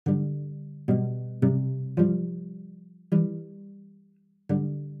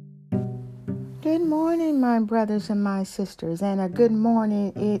Good morning, my brothers and my sisters, and a good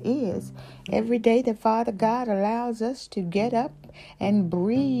morning it is. Every day that Father God allows us to get up and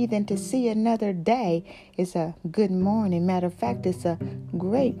breathe and to see another day is a good morning. Matter of fact, it's a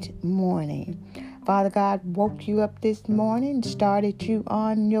great morning. Father God woke you up this morning, started you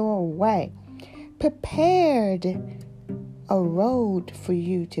on your way, prepared a road for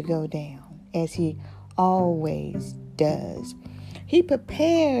you to go down, as He always does. He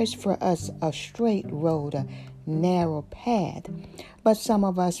prepares for us a straight road, a narrow path. But some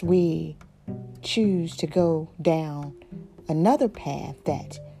of us, we choose to go down another path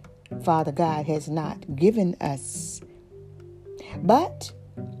that Father God has not given us. But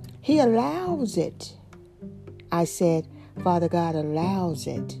He allows it. I said, Father God allows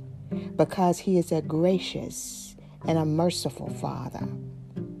it because He is a gracious and a merciful Father.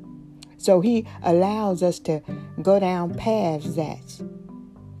 So He allows us to go down paths that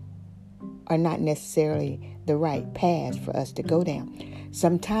are not necessarily the right paths for us to go down.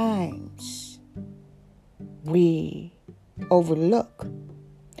 Sometimes we overlook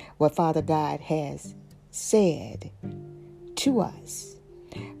what Father God has said to us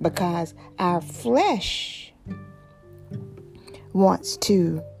because our flesh wants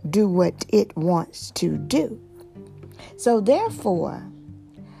to do what it wants to do. So therefore,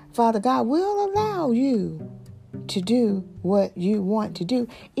 Father God will allow you to do what you want to do,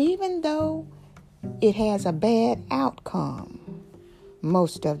 even though it has a bad outcome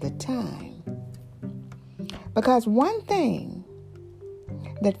most of the time. Because one thing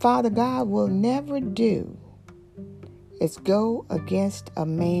that Father God will never do is go against a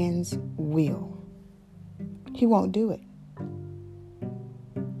man's will. He won't do it.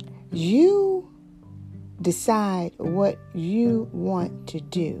 You decide what you want to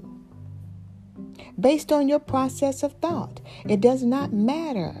do based on your process of thought. It does not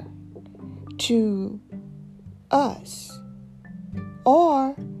matter to us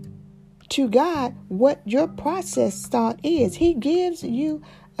or to God what your process thought is. He gives you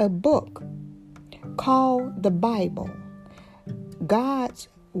a book called the Bible, God's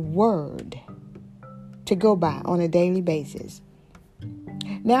Word, to go by on a daily basis.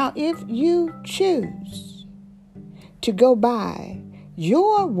 Now, if you choose to go by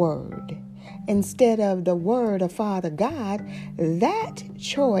your word instead of the word of Father God, that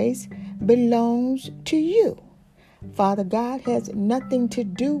choice belongs to you. Father God has nothing to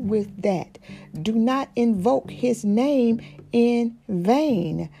do with that. Do not invoke His name in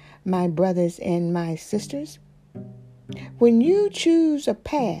vain, my brothers and my sisters. When you choose a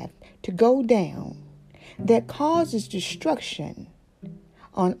path to go down that causes destruction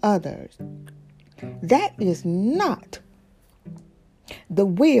on others, that is not the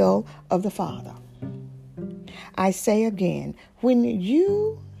will of the Father. I say again, when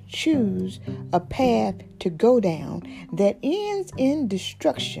you choose a path to go down that ends in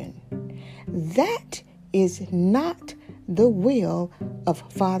destruction, that is not the will of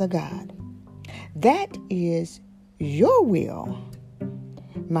Father God. That is your will,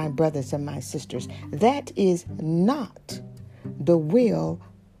 my brothers and my sisters. That is not the will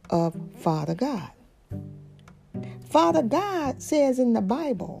of Father God. Father God says in the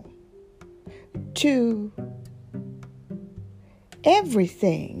Bible, to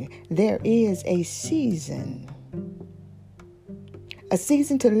everything there is a season. A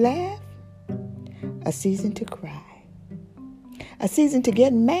season to laugh, a season to cry, a season to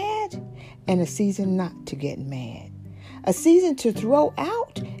get mad, and a season not to get mad. A season to throw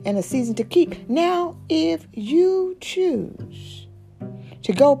out and a season to keep. Now, if you choose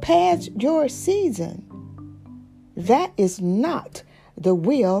to go past your season, that is not the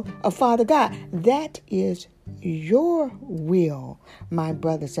will of Father God. That is your will, my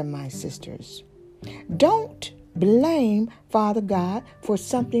brothers and my sisters. Don't blame Father God for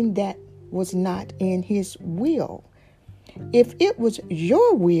something that was not in His will. If it was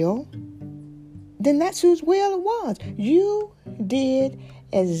your will, then that's whose will it was. You did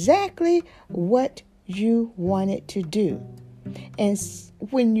exactly what you wanted to do. And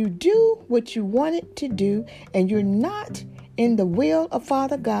when you do what you wanted to do and you're not in the will of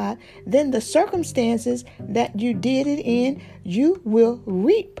Father God, then the circumstances that you did it in, you will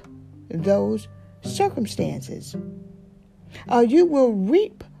reap those circumstances. You will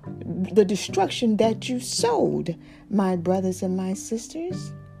reap the destruction that you sowed, my brothers and my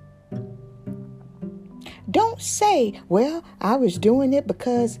sisters. Don't say, well, I was doing it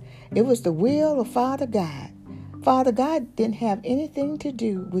because it was the will of Father God. Father God didn't have anything to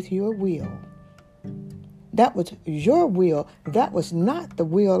do with your will. That was your will. That was not the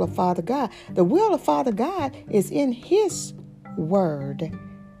will of Father God. The will of Father God is in His Word,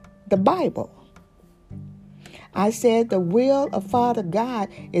 the Bible. I said the will of Father God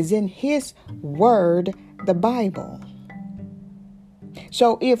is in His Word, the Bible.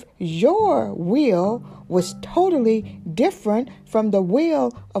 So if your will was totally different from the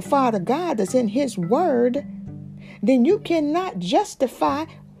will of Father God that's in His Word, then you cannot justify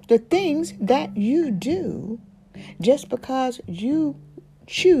the things that you do just because you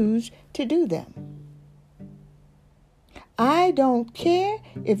choose to do them. I don't care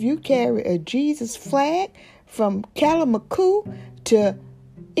if you carry a Jesus flag from Kalamazoo to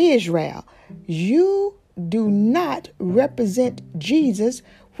Israel. You do not represent Jesus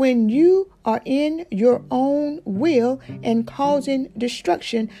when you are in your own will and causing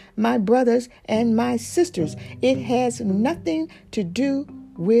destruction, my brothers and my sisters. It has nothing to do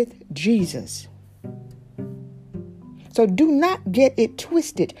with Jesus. So do not get it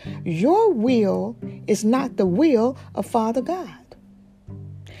twisted. Your will is not the will of Father God.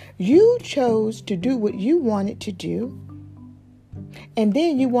 You chose to do what you wanted to do, and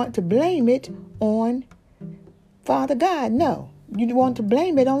then you want to blame it on Father God. No, you want to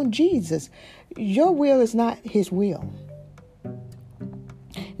blame it on Jesus. Your will is not His will.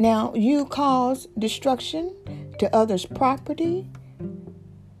 Now, you cause destruction to others' property.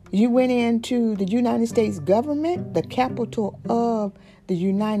 You went into the United States government, the capital of the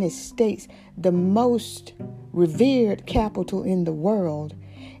United States, the most revered capital in the world,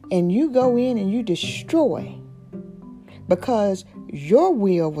 and you go in and you destroy because your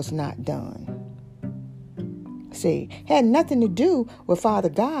will was not done. See, had nothing to do with Father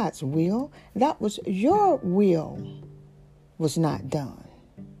God's will. That was your will was not done.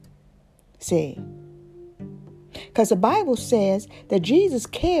 See, because the Bible says that Jesus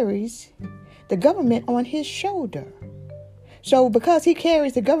carries the government on His shoulder. So because He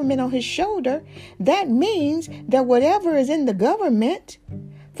carries the government on His shoulder, that means that whatever is in the government,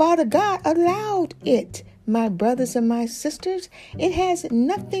 Father God allowed it. My brothers and my sisters, it has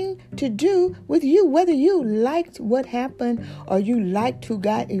nothing to do with you, whether you liked what happened or you liked who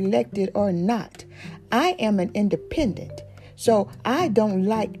got elected or not. I am an independent, so I don't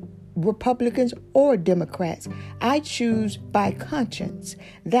like Republicans or Democrats. I choose by conscience.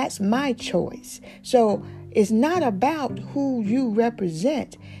 That's my choice. So it's not about who you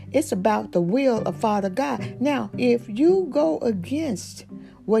represent. It's about the will of Father God. Now, if you go against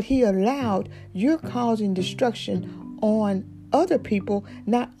what He allowed, you're causing destruction on other people,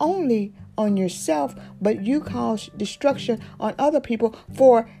 not only on yourself, but you cause destruction on other people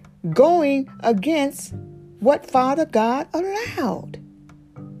for going against what Father God allowed.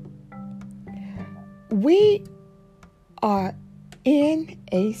 We are in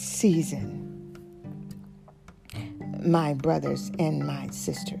a season, my brothers and my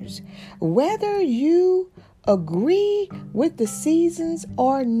sisters. Whether you agree with the seasons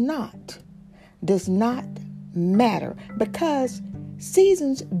or not does not matter, because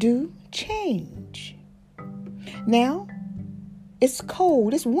seasons do change. Now, it's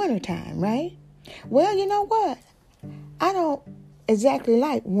cold. It's wintertime, right? Well, you know what? I don't exactly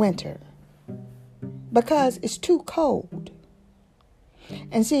like winter, because it's too cold.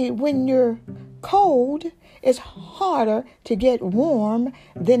 And see, when you're cold, it's harder to get warm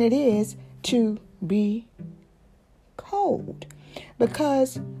than it is to be cold.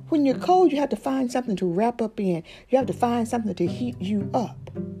 Because when you're cold, you have to find something to wrap up in. You have to find something to heat you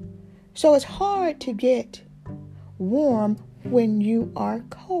up. So it's hard to get warm when you are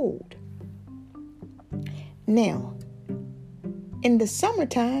cold. Now, in the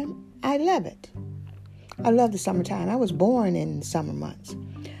summertime, I love it. I love the summertime. I was born in the summer months.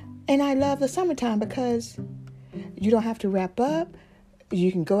 And I love the summertime because you don't have to wrap up.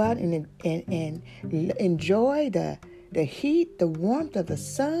 You can go out and enjoy the heat, the warmth of the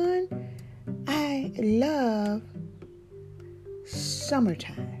sun. I love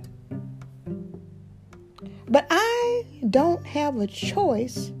summertime. But I don't have a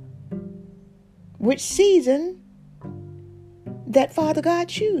choice which season that Father God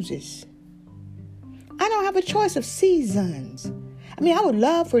chooses. I don't have a choice of seasons. I mean, I would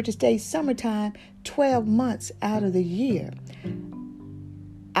love for it to stay summertime 12 months out of the year.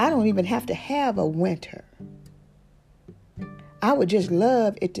 I don't even have to have a winter. I would just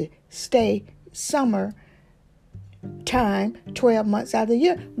love it to stay summer time 12 months out of the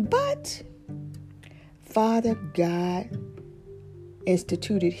year. But Father God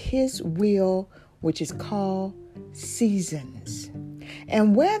instituted His will, which is called seasons.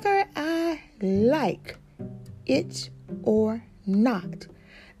 And whether I like it or not,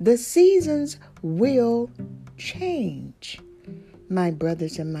 the seasons will change, my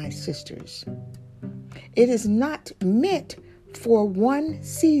brothers and my sisters. It is not meant for one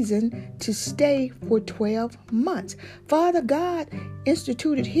season to stay for 12 months. Father God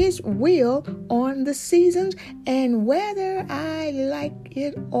instituted his will on the seasons, and whether I like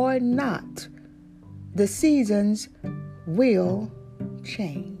it or not, the seasons will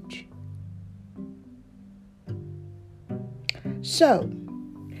change. So,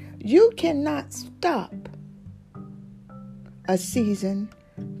 you cannot stop a season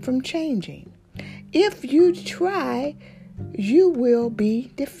from changing. If you try, you will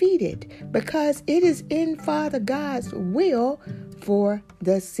be defeated, because it is in Father God's will for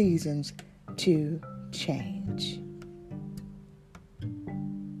the seasons to change.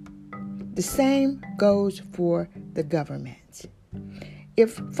 The same goes for the government.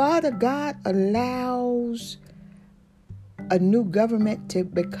 If Father God allows a new government to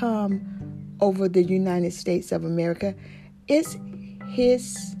become over the United States of America, it's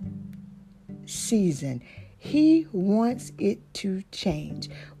his season. He wants it to change.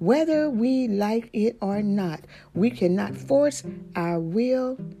 Whether we like it or not, we cannot force our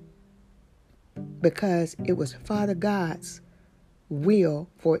will, because it was Father God's will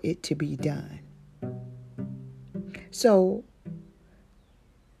for it to be done. So,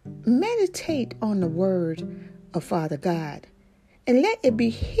 meditate on the word of Father God, and let it be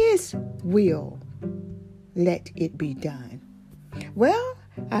his will. Let it be done. Well,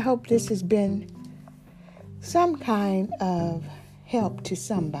 I hope this has been some kind of help to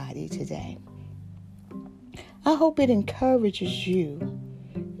somebody today. I hope it encourages you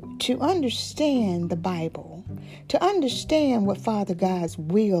to understand the Bible, to understand what Father God's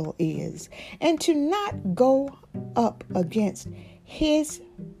will is, and to not go up against his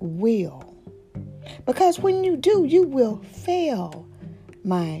will. Because when you do, you will fail,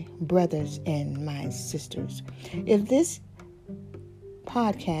 my brothers and my sisters. If this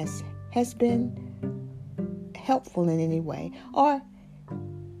podcast has been helpful in any way, or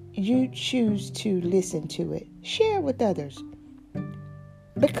you choose to listen to it, share with others.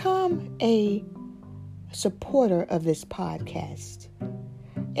 Become a supporter of this podcast.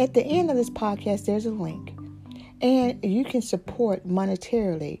 At the end of this podcast, there's a link, and you can support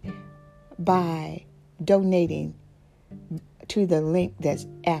monetarily by donating to the link that's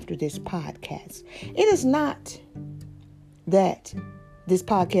after this podcast. It is not that this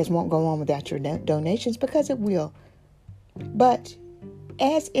podcast won't go on without your donations, because it will. But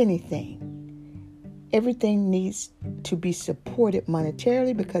as anything, everything needs to be supported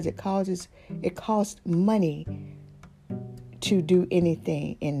monetarily, because it costs money to do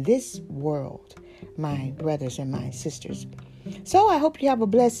anything in this world, my brothers and my sisters. So I hope you have a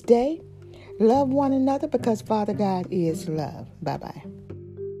blessed day. Love one another, because Father God is love. Bye-bye.